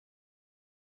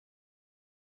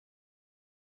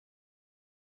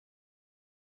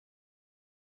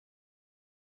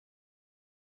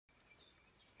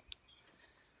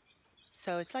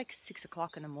So it's like 6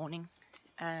 o'clock in the morning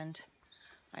and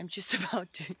I'm just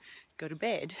about to go to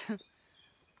bed.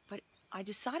 But I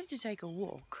decided to take a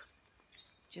walk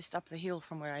just up the hill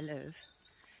from where I live,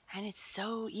 and it's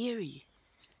so eerie.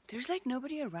 There's like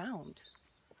nobody around.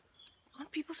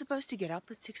 Aren't people supposed to get up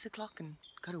at 6 o'clock and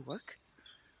go to work?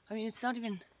 I mean, it's not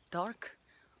even dark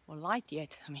or light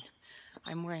yet. I mean,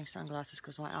 I'm wearing sunglasses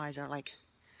because my eyes are like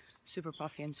super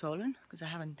puffy and swollen because I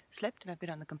haven't slept and I've been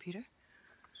on the computer.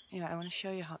 Anyway, I want to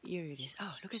show you how eerie it is.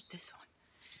 Oh, look at this one.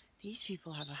 These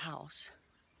people have a house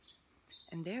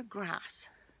and their grass,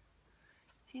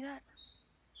 see that?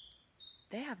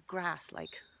 They have grass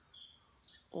like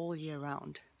all year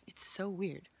round. It's so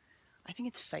weird. I think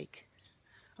it's fake.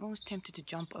 I'm almost tempted to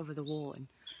jump over the wall and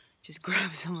just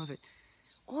grab some of it.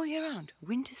 All year round,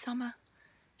 winter, summer,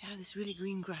 they have this really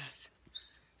green grass.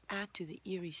 Add to the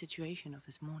eerie situation of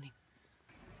this morning.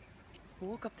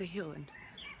 Walk up the hill and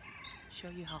show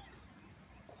you how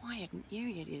quiet and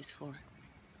eerie it is for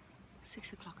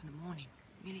 6 o'clock in the morning.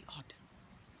 Really odd.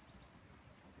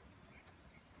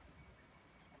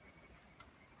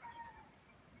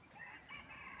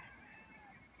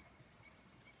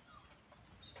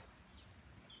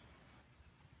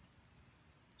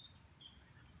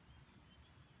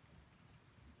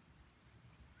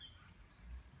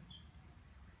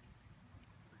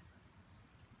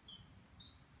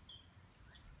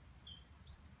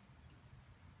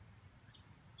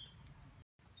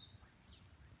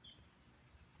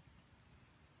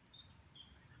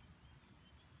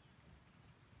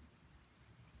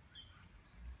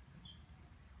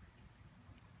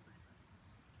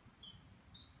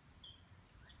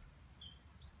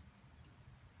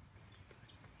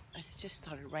 It's just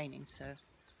started raining, so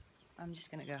I'm just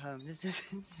gonna go home. This is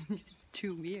just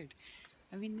too weird.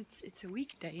 I mean, it's a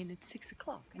weekday and it's 6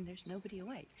 o'clock and there's nobody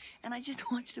awake. And I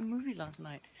just watched a movie last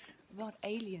night about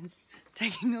aliens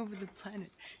taking over the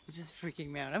planet. This is freaking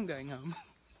me out. I'm going home.